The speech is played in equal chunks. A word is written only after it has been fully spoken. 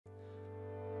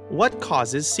What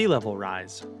causes sea level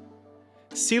rise?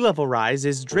 Sea level rise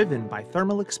is driven by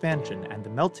thermal expansion and the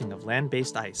melting of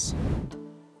land-based ice.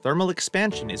 Thermal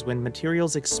expansion is when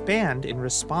materials expand in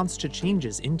response to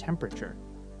changes in temperature.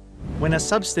 When a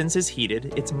substance is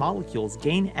heated, its molecules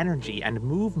gain energy and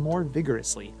move more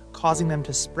vigorously, causing them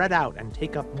to spread out and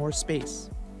take up more space.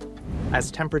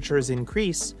 As temperatures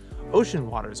increase, ocean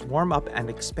waters warm up and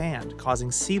expand,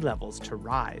 causing sea levels to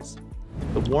rise.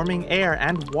 The warming air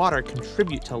and water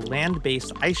contribute to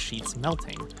land-based ice sheets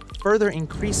melting, further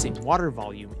increasing water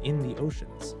volume in the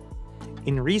oceans.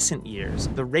 In recent years,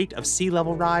 the rate of sea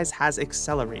level rise has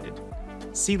accelerated.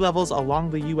 Sea levels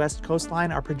along the U.S.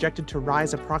 coastline are projected to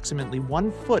rise approximately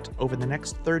 1 foot over the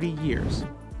next 30 years.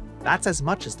 That's as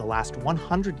much as the last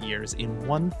 100 years in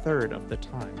 1/3 of the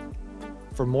time.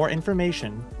 For more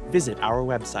information, visit our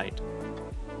website.